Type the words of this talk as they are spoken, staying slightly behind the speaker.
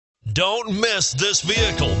Don't miss this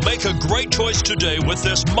vehicle. Make a great choice today with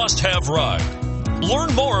this must-have ride.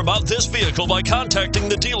 Learn more about this vehicle by contacting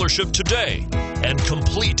the dealership today and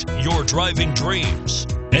complete your driving dreams.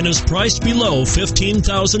 And is priced below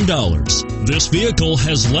 $15,000. This vehicle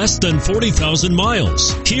has less than 40,000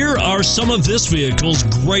 miles. Here are some of this vehicle's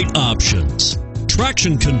great options: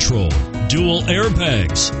 traction control, dual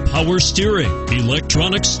airbags, power steering,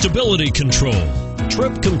 electronic stability control,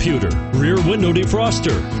 trip computer, rear window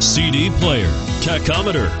defroster, CD player,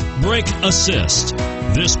 tachometer, brake assist.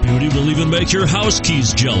 This beauty will even make your house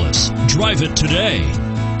keys jealous. Drive it today.